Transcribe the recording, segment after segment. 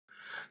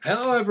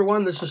Hello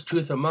everyone, this is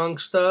Truth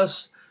Amongst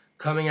Us,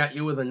 coming at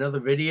you with another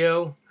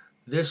video.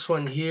 This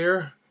one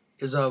here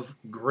is of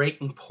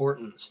great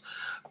importance.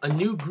 A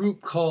new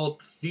group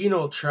called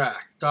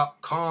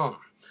phenotrack.com.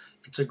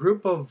 It's a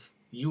group of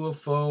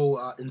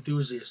UFO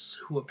enthusiasts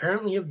who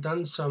apparently have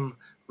done some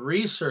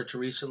research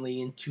recently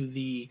into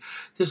the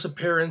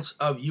disappearance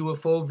of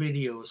UFO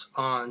videos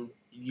on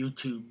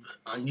YouTube.com.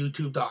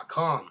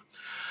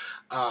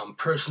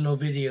 Personal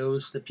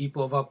videos that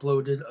people have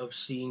uploaded of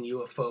seeing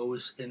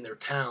UFOs in their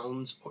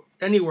towns or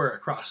anywhere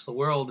across the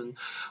world, and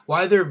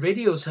why their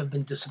videos have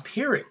been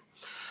disappearing.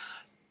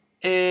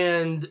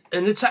 And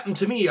it's happened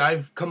to me.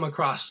 I've come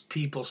across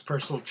people's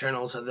personal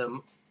channels of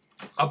them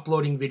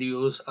uploading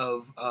videos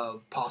of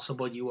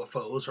possible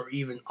UFOs or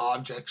even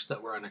objects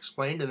that were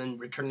unexplained, and then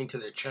returning to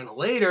their channel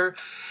later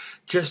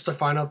just to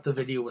find out the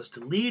video was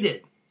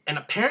deleted. And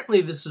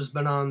apparently this has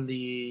been on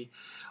the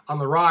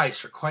rise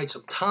for quite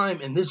some time,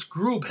 and this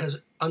group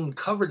has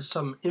uncovered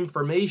some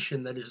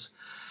information that is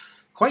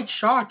quite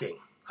shocking,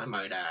 I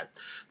might add.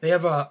 They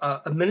have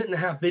a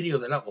minute-and-a-half video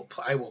that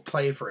I will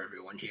play for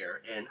everyone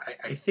here, and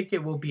I think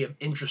it will be of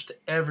interest to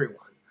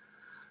everyone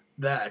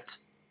that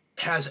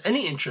has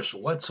any interest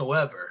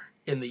whatsoever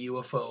in the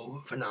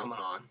UFO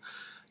phenomenon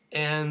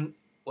and,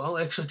 well,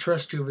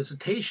 extraterrestrial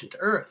visitation to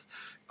Earth.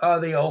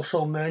 They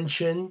also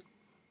mention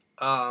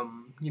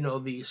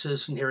the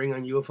citizen hearing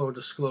on UFO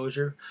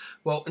disclosure.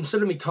 Well,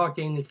 instead of me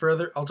talking any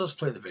further, I'll just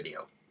play the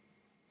video.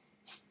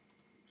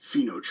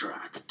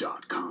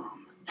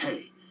 Phenotrack.com.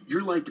 Hey,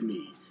 you're like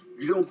me.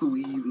 You don't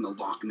believe in the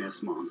Loch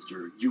Ness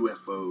Monster,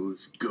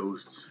 UFOs,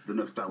 ghosts, the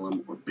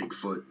Nephilim, or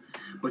Bigfoot.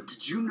 But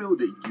did you know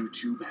that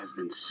YouTube has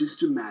been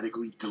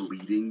systematically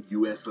deleting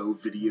UFO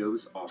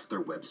videos off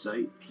their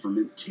website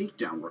from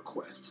takedown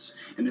requests,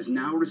 and is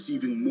now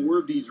receiving more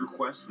of these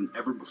requests than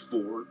ever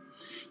before?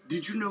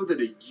 Did you know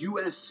that a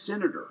U.S.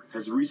 senator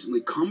has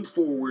recently come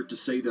forward to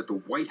say that the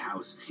White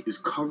House is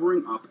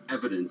covering up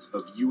evidence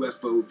of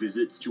UFO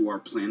visits to our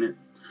planet?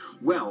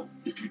 Well,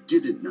 if you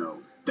didn't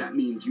know, that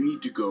means you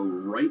need to go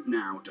right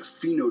now to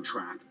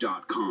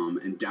phenotrack.com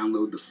and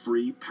download the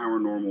free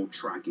paranormal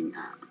tracking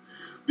app.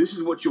 This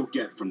is what you'll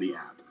get from the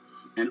app: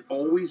 an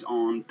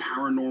always-on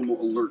paranormal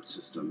alert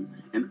system,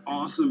 an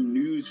awesome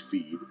news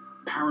feed,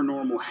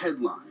 paranormal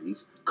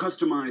headlines,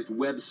 customized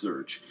web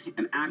search,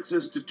 and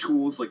access to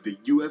tools like the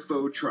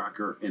UFO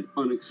Tracker and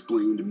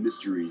Unexplained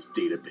Mysteries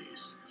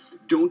database.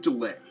 Don't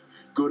delay.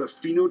 Go to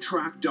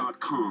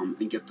phenotrack.com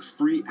and get the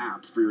free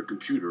app for your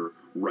computer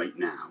right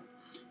now.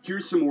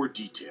 Here's some more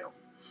detail.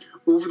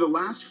 Over the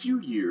last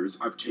few years,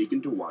 I've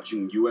taken to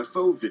watching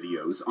UFO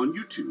videos on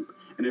YouTube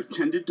and have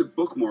tended to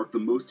bookmark the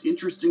most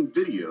interesting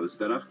videos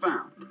that I've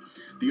found.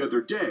 The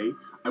other day,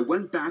 I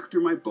went back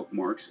through my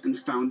bookmarks and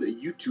found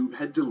that YouTube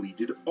had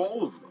deleted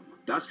all of them.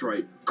 That's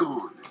right,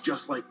 gone,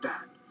 just like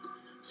that.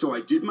 So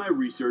I did my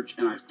research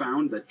and I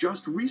found that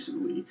just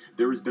recently,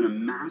 there has been a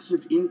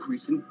massive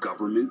increase in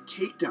government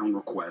takedown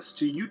requests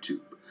to YouTube.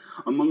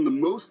 Among the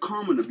most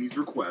common of these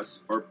requests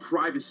are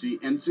privacy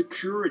and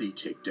security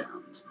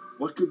takedowns.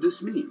 What could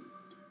this mean?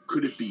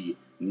 Could it be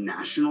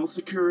national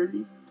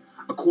security?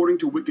 According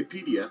to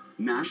Wikipedia,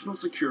 national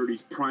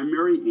security's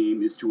primary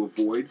aim is to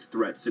avoid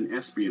threats and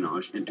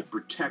espionage and to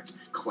protect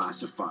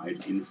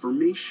classified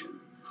information.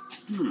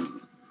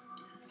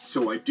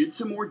 So I did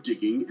some more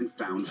digging and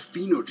found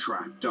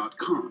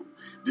phenotrack.com,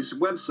 this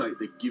website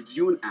that gives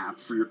you an app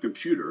for your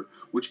computer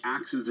which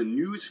acts as a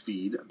news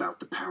feed about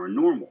the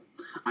paranormal.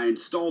 I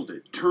installed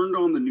it, turned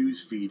on the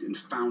news feed, and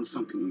found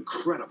something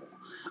incredible.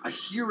 A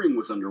hearing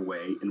was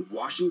underway in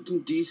Washington,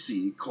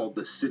 D.C. called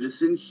the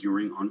Citizen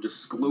Hearing on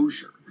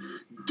Disclosure.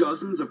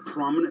 Dozens of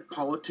prominent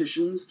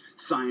politicians,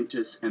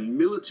 scientists, and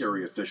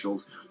military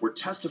officials were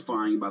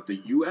testifying about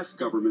the U.S.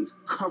 government's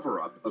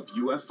cover-up of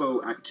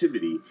UFO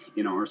activity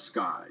in our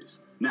skies.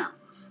 Now,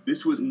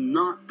 this was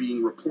not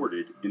being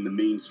reported in the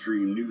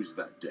mainstream news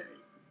that day.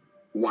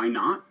 Why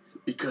not?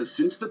 Because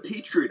since the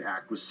Patriot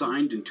Act was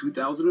signed in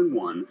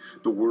 2001,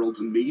 the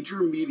world's major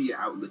media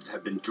outlets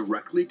have been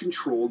directly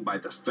controlled by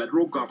the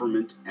federal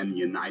government and the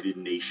United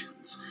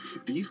Nations.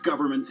 These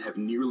governments have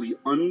nearly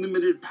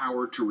unlimited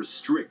power to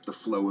restrict the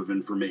flow of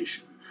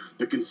information.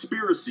 The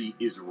conspiracy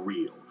is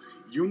real.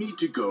 You need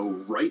to go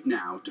right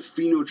now to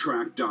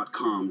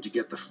phenotrack.com to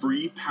get the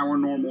free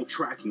paranormal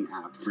tracking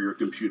app for your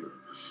computer.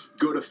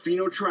 Go to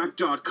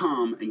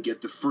phenotrack.com and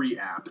get the free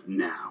app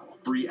now.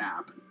 Free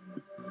app.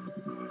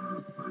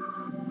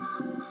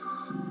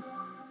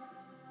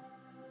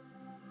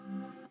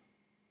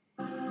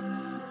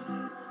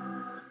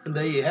 And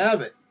there you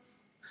have it.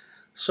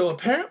 So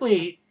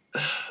apparently,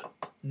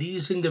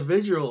 these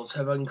individuals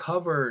have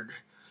uncovered,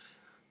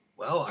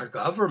 well, our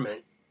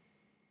government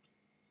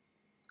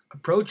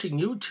approaching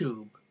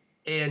YouTube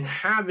and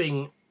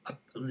having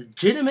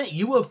legitimate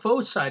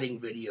UFO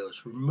sighting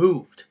videos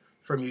removed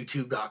from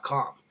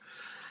YouTube.com.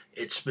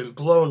 It's been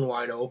blown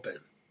wide open.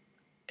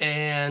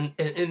 And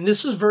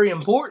this is very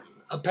important.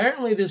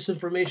 Apparently, this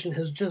information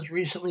has just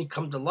recently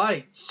come to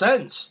light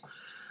since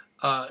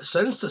the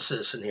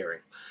citizen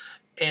hearing.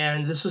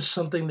 And this is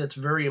something that's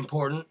very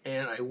important,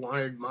 and I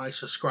wanted my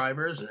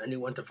subscribers and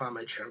anyone to find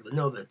my channel to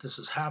know that this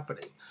is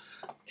happening.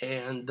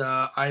 And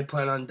I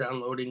plan on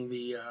downloading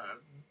the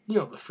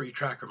the free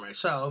tracker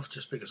myself,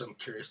 just because I'm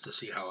curious to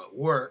see how it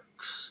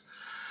works.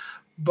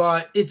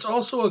 But it's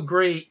also a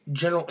great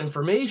general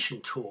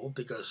information tool,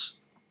 because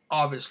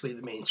obviously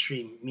the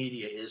mainstream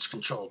media is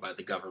controlled by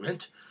the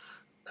government.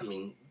 I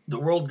mean, the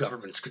world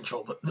governments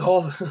control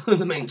all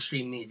the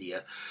mainstream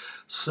media.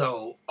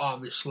 So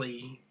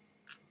obviously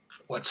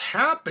what's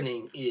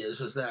happening is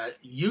that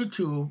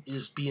YouTube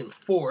is being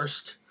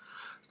forced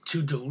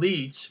to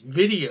delete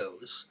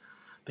videos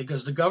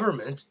because the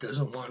government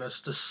doesn't want us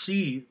to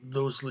see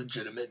those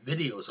legitimate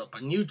videos up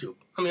on YouTube.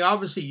 I mean,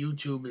 obviously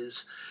YouTube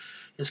is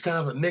kind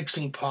of a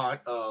mixing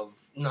pot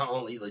of not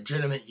only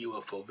legitimate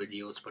UFO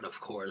videos, but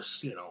of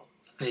course,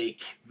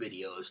 fake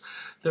videos.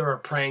 There are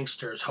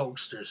pranksters,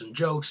 hoaxsters, and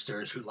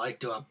jokesters who like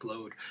to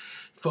upload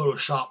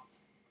Photoshop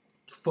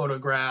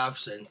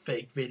photographs and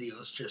fake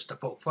videos just to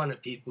poke fun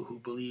at people who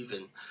believe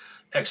in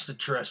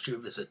extraterrestrial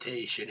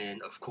visitation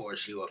and, of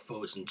course,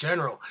 UFOs in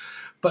general.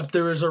 But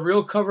there is a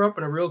real cover-up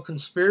and a real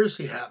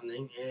conspiracy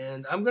happening,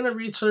 and I'm going to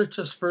research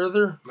this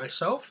further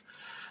myself.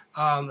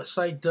 The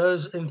site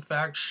does, in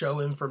fact, show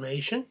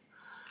information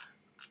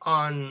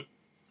on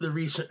the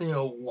recent,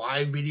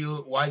 why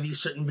these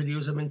certain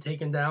videos have been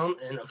taken down,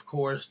 and of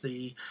course,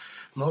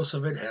 most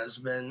of it has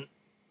been,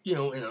 in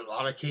a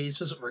lot of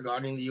cases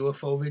regarding the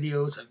UFO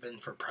videos, have been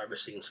for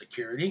privacy and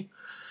security,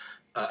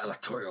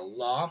 electoral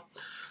law.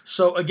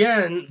 So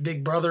again,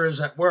 Big Brother is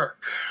at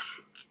work,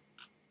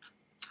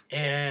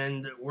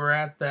 and we're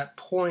at that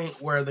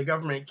point where the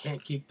government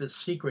can't keep this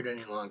secret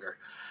any longer,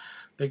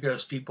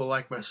 because people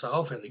like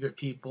myself and the good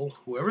people,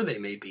 whoever they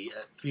may be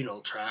at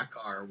Funeral Track,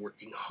 are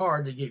working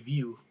hard to give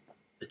you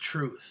the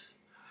truth.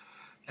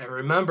 And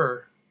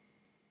remember,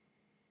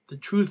 the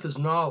truth is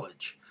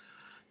knowledge.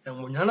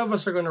 And none of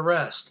us are going to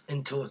rest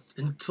until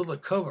the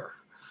cover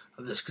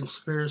of this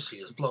conspiracy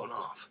is blown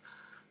off.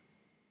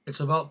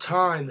 It's about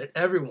time that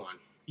everyone,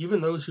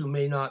 even those who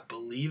may not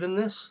believe in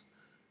this,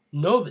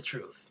 know the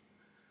truth.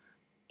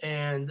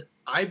 And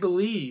I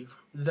believe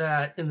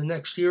that in the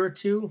next year or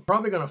two, we're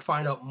probably going to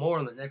find out more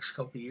in the next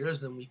couple of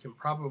years than we can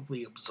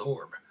probably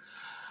absorb.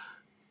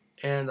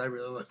 And I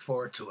really look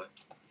forward to it.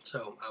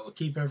 So I will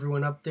keep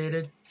everyone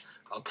updated.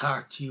 I'll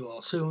talk to you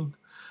all soon.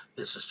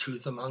 This is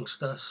Truth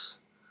Amongst Us.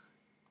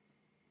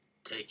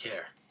 Take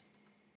care.